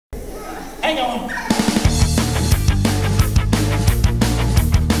Hang on.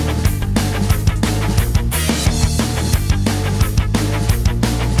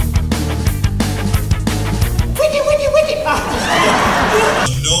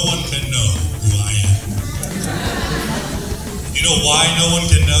 No one can know who I am. You know why no one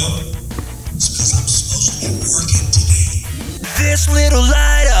can know? It's because I'm supposed to be working today. This little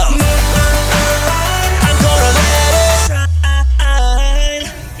light up, I'm gonna let it shine.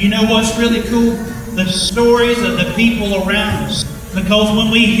 You know what's really cool? The stories of the people around us. Because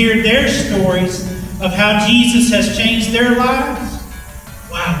when we hear their stories of how Jesus has changed their lives,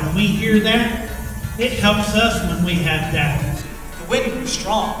 wow, when we hear that, it helps us when we have doubts. The wind grew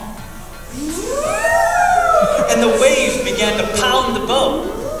strong, and the waves began to pound the boat.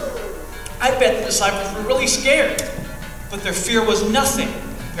 I bet the disciples were really scared, but their fear was nothing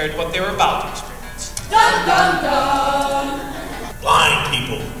compared to what they were about to experience. Dun, dun, dun. Blind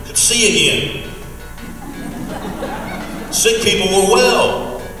people could see again. Sick people were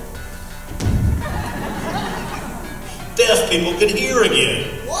well. Deaf people could hear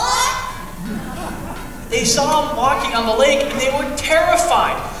again. What? They saw him walking on the lake, and they were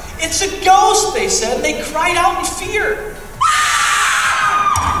terrified. It's a ghost, they said, and they cried out in fear.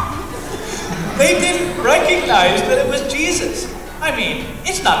 They didn't recognize that it was Jesus. I mean,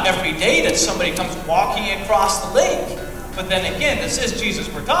 it's not every day that somebody comes walking across the lake. But then again, this is Jesus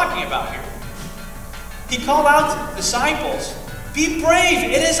we're talking about here. He called out to the disciples, "Be brave,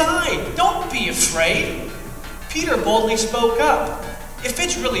 it is I. Don't be afraid." Peter boldly spoke up. "If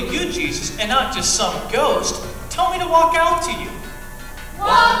it's really you, Jesus, and not just some ghost, tell me to walk out to you."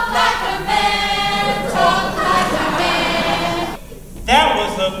 Walk like a man, talk like a man. That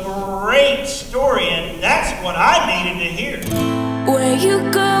was a great story, and that's what I needed to hear. Where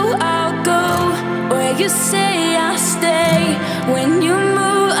you go, I'll go. Where you say, I'll stay. When you